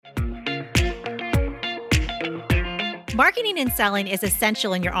Marketing and selling is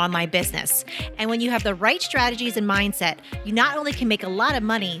essential in your online business. And when you have the right strategies and mindset, you not only can make a lot of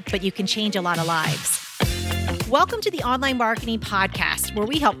money, but you can change a lot of lives. Welcome to the Online Marketing Podcast, where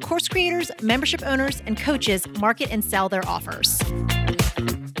we help course creators, membership owners, and coaches market and sell their offers.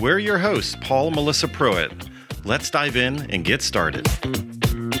 We're your hosts, Paul and Melissa Pruitt. Let's dive in and get started.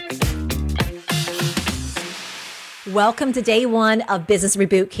 Welcome to day one of Business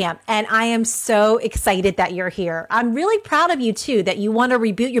Reboot Camp, and I am so excited that you're here. I'm really proud of you too, that you want to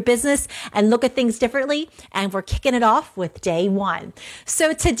reboot your business and look at things differently, and we're kicking it off with day one.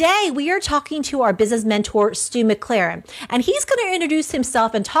 So today we are talking to our business mentor, Stu McLaren, and he's going to introduce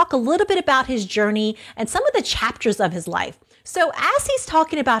himself and talk a little bit about his journey and some of the chapters of his life. So as he's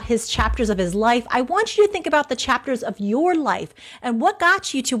talking about his chapters of his life, I want you to think about the chapters of your life and what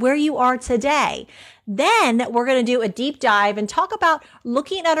got you to where you are today. Then we're going to do a deep dive and talk about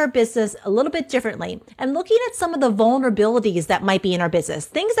looking at our business a little bit differently and looking at some of the vulnerabilities that might be in our business,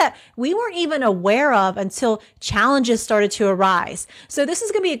 things that we weren't even aware of until challenges started to arise. So this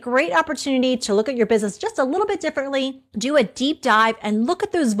is going to be a great opportunity to look at your business just a little bit differently, do a deep dive and look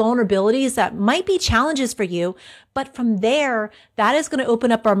at those vulnerabilities that might be challenges for you. But from there, that is going to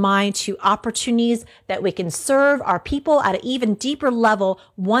open up our mind to opportunities that we can serve our people at an even deeper level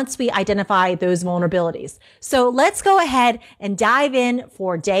once we identify those vulnerabilities. So let's go ahead and dive in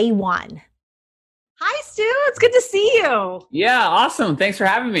for day one. Hi, Stu. It's good to see you. Yeah, awesome. Thanks for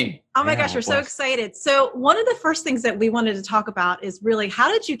having me. Oh my gosh, we're so excited. So one of the first things that we wanted to talk about is really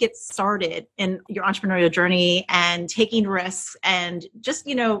how did you get started in your entrepreneurial journey and taking risks? And just,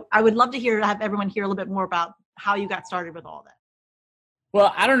 I would love to have everyone hear a little bit more about how you got started with all that.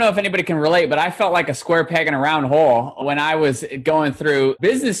 Well, I don't know if anybody can relate, but I felt like a square peg in a round hole when I was going through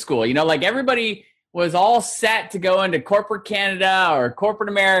business school. Like everybody was all set to go into corporate Canada or corporate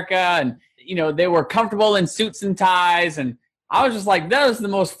America, and they were comfortable in suits and ties, and I was just like, that was the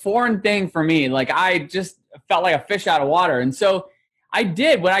most foreign thing for me. Like I just felt like a fish out of water. And so I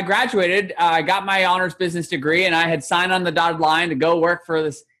did. When I graduated, I got my honors business degree, and I had signed on the dotted line to go work for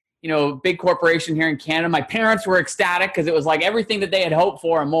this big corporation here in Canada. My parents were ecstatic because it was like everything that they had hoped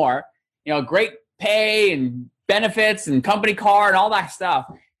for and more, great pay and benefits and company car and all that stuff.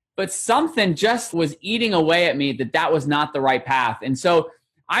 But something just was eating away at me that was not the right path. And so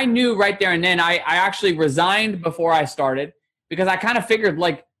I knew right there and then I actually resigned before I started because I kind of figured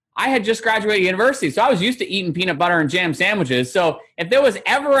like I had just graduated university. So I was used to eating peanut butter and jam sandwiches. So if there was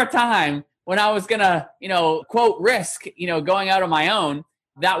ever a time when I was going to, quote, risk, going out on my own,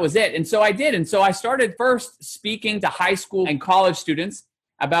 that was it. And so I did. And so I started first speaking to high school and college students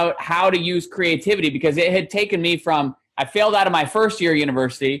about how to use creativity because it had taken me from, I failed out of my first year of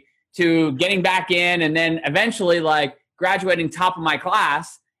university to getting back in and then eventually like graduating top of my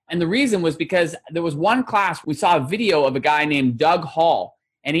class. And the reason was because there was one class, we saw a video of a guy named Doug Hall,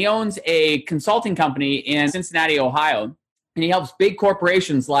 and he owns a consulting company in Cincinnati, Ohio. And he helps big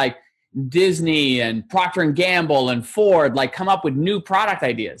corporations like Disney and Procter & Gamble and Ford like come up with new product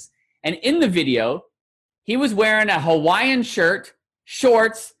ideas. And in the video, he was wearing a Hawaiian shirt,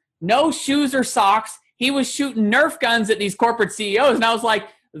 shorts, no shoes or socks. He was shooting Nerf guns at these corporate CEOs. And I was like,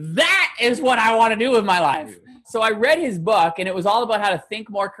 that is what I want to do with my life. So I read his book, and it was all about how to think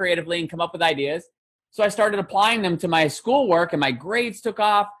more creatively and come up with ideas. So I started applying them to my schoolwork, and my grades took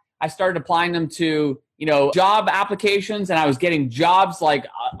off. I started applying them to job applications, and I was getting jobs like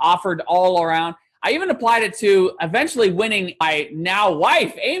offered all around. I even applied it to eventually winning my now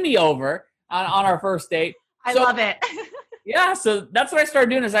wife, Amy, over on our first date. I love it. Yeah. So that's what I started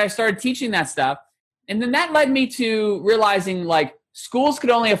doing is I started teaching that stuff. And then that led me to realizing like schools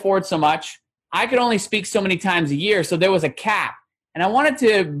could only afford so much. I could only speak so many times a year. So there was a cap, and I wanted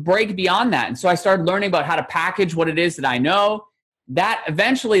to break beyond that. And so I started learning about how to package what it is that I know. That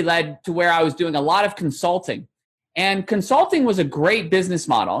eventually led to where I was doing a lot of consulting. And consulting was a great business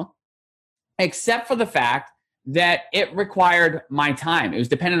model, except for the fact that it required my time. It was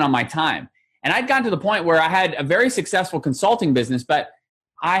dependent on my time. And I'd gotten to the point where I had a very successful consulting business, but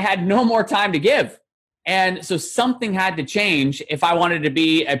I had no more time to give. And so something had to change if I wanted to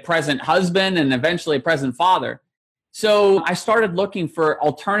be a present husband and eventually a present father. So I started looking for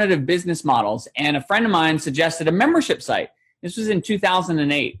alternative business models. And a friend of mine suggested a membership site. This was in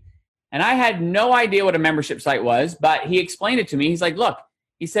 2008. And I had no idea what a membership site was, but he explained it to me. He's like, look,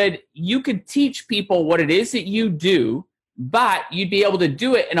 he said, you could teach people what it is that you do, but you'd be able to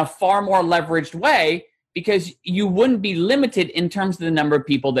do it in a far more leveraged way because you wouldn't be limited in terms of the number of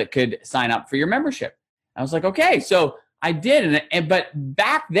people that could sign up for your membership. I was like, okay, so I did. But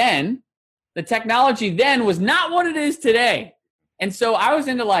back then, the technology then was not what it is today. And so I was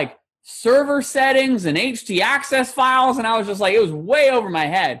into like server settings and htaccess files. And I was just like, it was way over my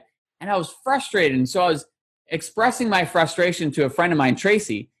head. And I was frustrated. And so I was expressing my frustration to a friend of mine,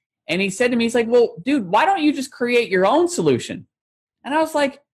 Tracy. And he said to me, he's like, well, dude, why don't you just create your own solution? And I was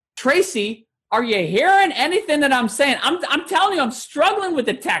like, Tracy, are you hearing anything that I'm saying? I'm telling you, I'm struggling with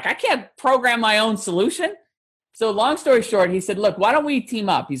the tech. I can't program my own solution. So long story short, he said, look, why don't we team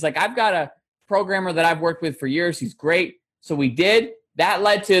up? He's like, I've got a programmer that I've worked with for years. He's great. So we did. That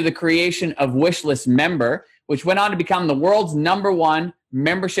led to the creation of Wishlist Member, which went on to become the world's #1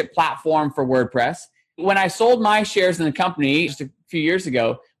 membership platform for WordPress. When I sold my shares in the company just a few years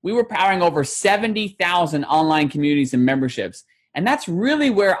ago, we were powering over 70,000 online communities and memberships. And that's really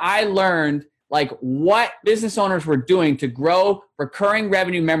where I learned like what business owners were doing to grow recurring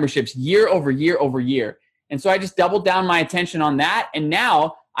revenue memberships year over year over year. And so I just doubled down my attention on that. And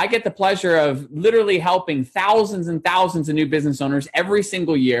now I get the pleasure of literally helping thousands and thousands of new business owners every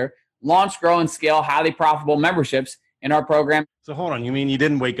single year launch, grow, and scale highly profitable memberships in our program. So hold on, you mean you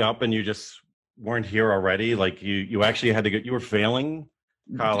didn't wake up and you just weren't here already? Like you actually had to you were failing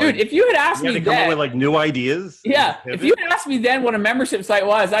college? Dude, if you had asked me to come then, up with like new ideas. Yeah, if you had asked me then what a membership site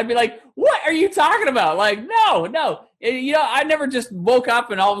was, I'd be like, what are you talking about? Like, no. I never just woke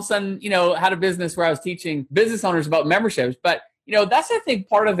up and all of a sudden, had a business where I was teaching business owners about memberships. But, that's, I think,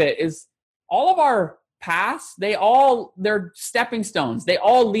 part of it is all of our paths, they're stepping stones. They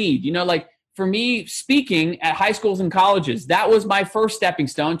all lead, like for me, speaking at high schools and colleges, that was my first stepping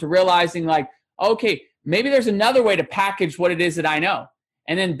stone to realizing like, okay, maybe there's another way to package what it is that I know.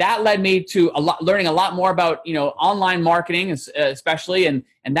 And then that led me to learning a lot more about, online marketing, especially, and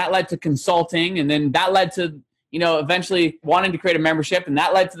that led to consulting. And then that led to, eventually wanting to create a membership, and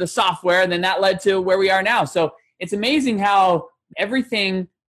that led to the software. And then that led to where we are now. So it's amazing how everything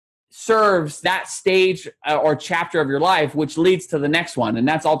serves that stage or chapter of your life, which leads to the next one. And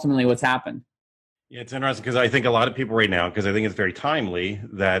that's ultimately what's happened. Yeah, it's interesting because I think a lot of people right now, because I think it's very timely,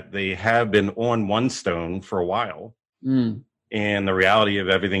 that they have been on one stone for a while. And the reality of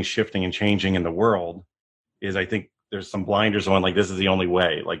everything shifting and changing in the world is, I think there's some blinders on, like, this is the only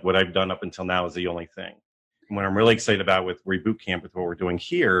way. Like, what I've done up until now is the only thing. And what I'm really excited about with Reboot Camp, with what we're doing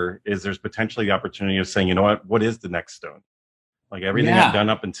here, is there's potentially the opportunity of saying, what is the next stone? Like, everything I've done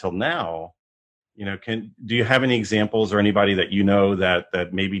up until now, do you have any examples or anybody that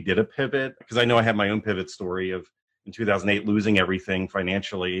that maybe did a pivot? Because I know I have my own pivot story of in 2008 losing everything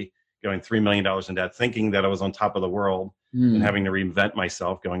financially, going $3 million in debt, thinking that I was on top of the world. And having to reinvent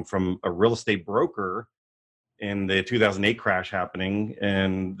myself, going from a real estate broker in the 2008 crash happening,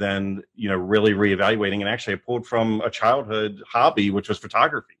 and then, really reevaluating. And actually I pulled from a childhood hobby, which was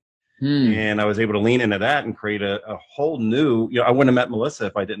photography. And I was able to lean into that and create a whole new, I wouldn't have met Melissa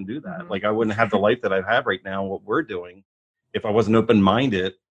if I didn't do that. Like, I wouldn't have the life that I have right now, what we're doing, if I wasn't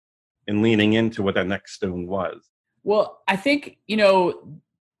open-minded and leaning into what that next stone was. Well, I think,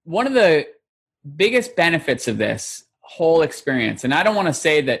 one of the biggest benefits of this whole experience, and I don't want to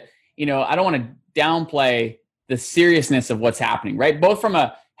say that, I don't want to downplay the seriousness of what's happening, right? Both from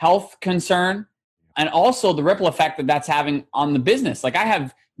a health concern and also the ripple effect that that's having on the business. Like, I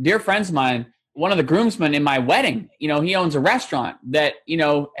have dear friends of mine, one of the groomsmen in my wedding, he owns a restaurant that,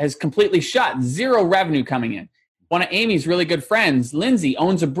 has completely shut, zero revenue coming in. One of Amy's really good friends, Lindsay,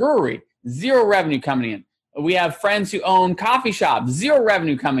 owns a brewery, zero revenue coming in. We have friends who own coffee shops, zero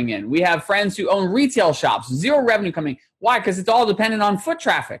revenue coming in. We have friends who own retail shops, zero revenue coming in. Why? Because it's all dependent on foot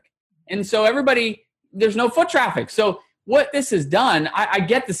traffic. And so there's no foot traffic. So what this has done, I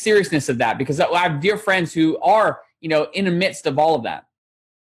get the seriousness of that, because I have dear friends who are, in the midst of all of that.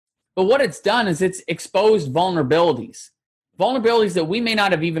 But what it's done is it's exposed vulnerabilities that we may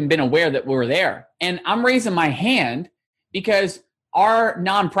not have even been aware that were there. And I'm raising my hand because our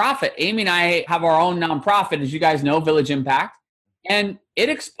nonprofit, Amy and I have our own nonprofit, as you guys know, Village Impact. And it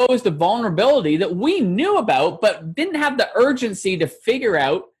exposed a vulnerability that we knew about, but didn't have the urgency to figure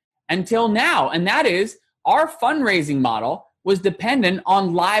out until now. And that is, our fundraising model was dependent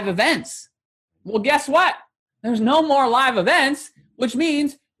on live events. Well, guess what? There's no more live events, which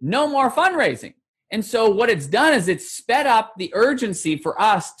means no more fundraising. And so what it's done is it's sped up the urgency for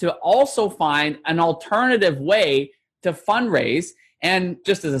us to also find an alternative way to fundraise. And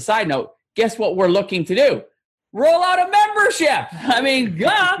just as a side note, guess what we're looking to do? Roll out a membership. I mean,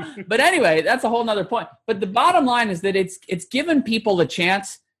 but anyway, that's a whole nother point. But the bottom line is that it's given people a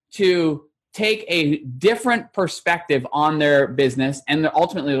chance to take a different perspective on their business and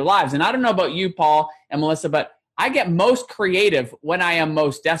ultimately their lives. And I don't know about you, Paul and Melissa, but I get most creative when I am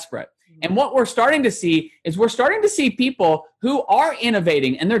most desperate. And what we're starting to see is people who are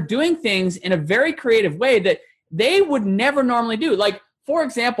innovating, and they're doing things in a very creative way that they would never normally do. Like, For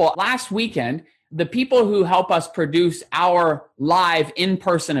example, last weekend, the people who help us produce our live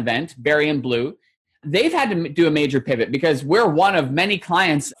in-person event, Barry and Blue, they've had to do a major pivot because we're one of many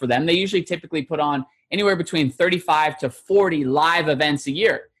clients for them. They usually typically put on anywhere between 35 to 40 live events a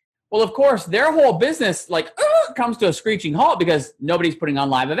year. Well, of course, their whole business comes to a screeching halt because nobody's putting on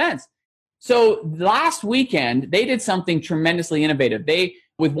live events. So last weekend, they did something tremendously innovative.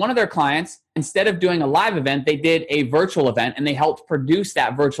 With one of their clients, instead of doing a live event, they did a virtual event and they helped produce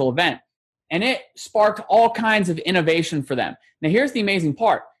that virtual event. And it sparked all kinds of innovation for them. Now, here's the amazing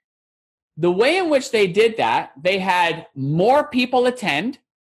part. The way in which they did that, they had more people attend,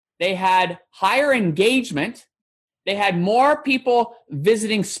 they had higher engagement, they had more people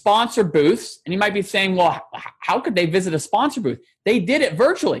visiting sponsor booths. And you might be saying, well, how could they visit a sponsor booth? They did it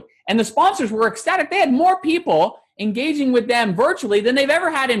virtually. And the sponsors were ecstatic. They had more people engaging with them virtually than they've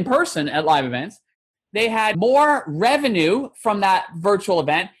ever had in person at live events. They had more revenue from that virtual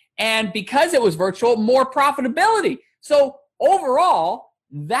event. And because it was virtual, more profitability. So overall,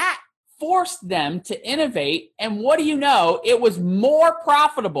 that forced them to innovate. And what do you know? It was more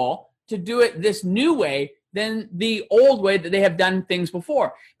profitable to do it this new way than the old way that they have done things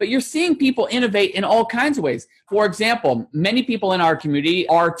before. But you're seeing people innovate in all kinds of ways. For example, many people in our community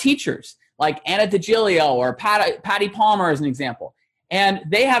are teachers, like Anna DiGilio or Patty Palmer as an example. And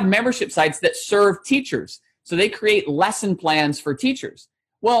they have membership sites that serve teachers. So they create lesson plans for teachers.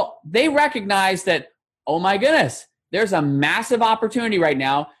 Well, they recognize that, oh my goodness, there's a massive opportunity right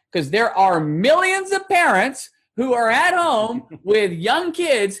now because there are millions of parents who are at home with young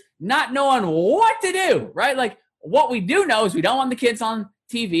kids not knowing what to do, right? Like what we do know is we don't want the kids on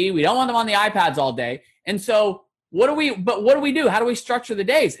TV. We don't want them on the iPads all day. And so what do we do? How do we structure the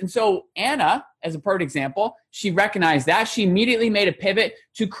days? And so Anna, as a perfect example, she recognized that. She immediately made a pivot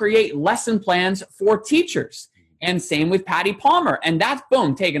to create lesson plans for teachers. And same with Patty Palmer. And that's,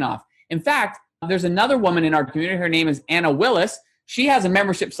 boom, taken off. In fact, there's another woman in our community. Her name is Anna Willis. She has a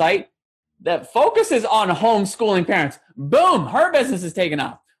membership site that focuses on homeschooling parents. Boom, her business is taken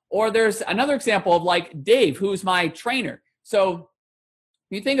off. Or there's another example of like Dave, who's my trainer. So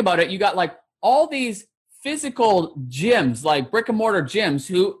if you think about it, you got like all these physical gyms, like brick and mortar gyms,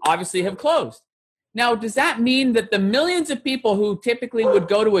 who obviously have closed. Now, does that mean that the millions of people who typically would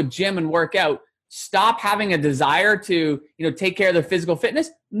go to a gym and work out stop having a desire to, take care of their physical fitness?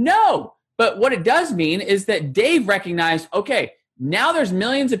 No. But what it does mean is that Dave recognized, okay, now there's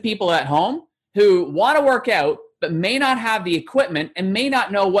millions of people at home who want to work out, but may not have the equipment and may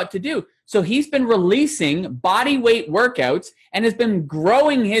not know what to do. So he's been releasing body weight workouts and has been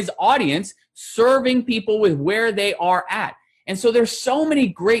growing his audience, serving people with where they are at. And so there's so many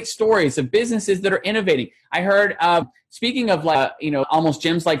great stories of businesses that are innovating. I heard, speaking of almost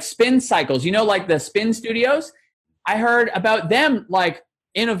gyms like Spin Cycles, like the spin studios, I heard about them like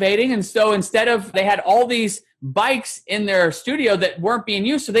innovating. And so they had all these bikes in their studio that weren't being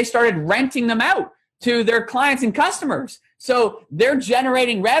used. So they started renting them out to their clients and customers. So they're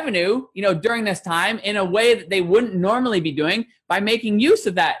generating revenue, during this time in a way that they wouldn't normally be doing by making use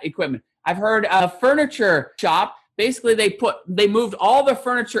of that equipment. I've heard a furniture shop. Basically, they moved all the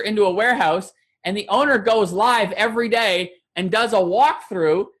furniture into a warehouse, and the owner goes live every day and does a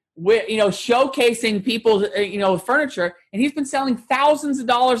walkthrough with, showcasing people's, furniture. And he's been selling thousands of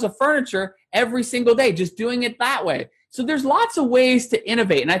dollars of furniture every single day, just doing it that way. So there's lots of ways to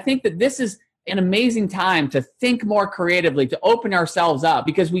innovate. And I think that this is an amazing time to think more creatively, to open ourselves up,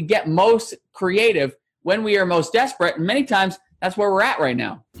 because we get most creative when we are most desperate. And many times that's where we're at right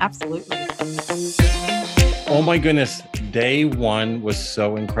now. Absolutely. Oh my goodness. Day one was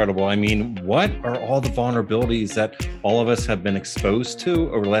so incredible. I mean, what are all the vulnerabilities that all of us have been exposed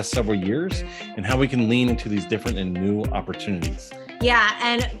to over the last several years, and how we can lean into these different and new opportunities? Yeah,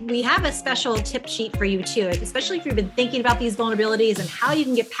 and we have a special tip sheet for you too, especially if you've been thinking about these vulnerabilities and how you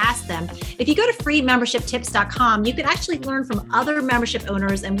can get past them. If you go to freemembershiptips.com, you can actually learn from other membership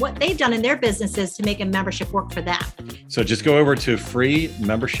owners and what they've done in their businesses to make a membership work for them. So just go over to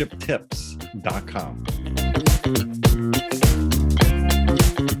freemembershiptips.com.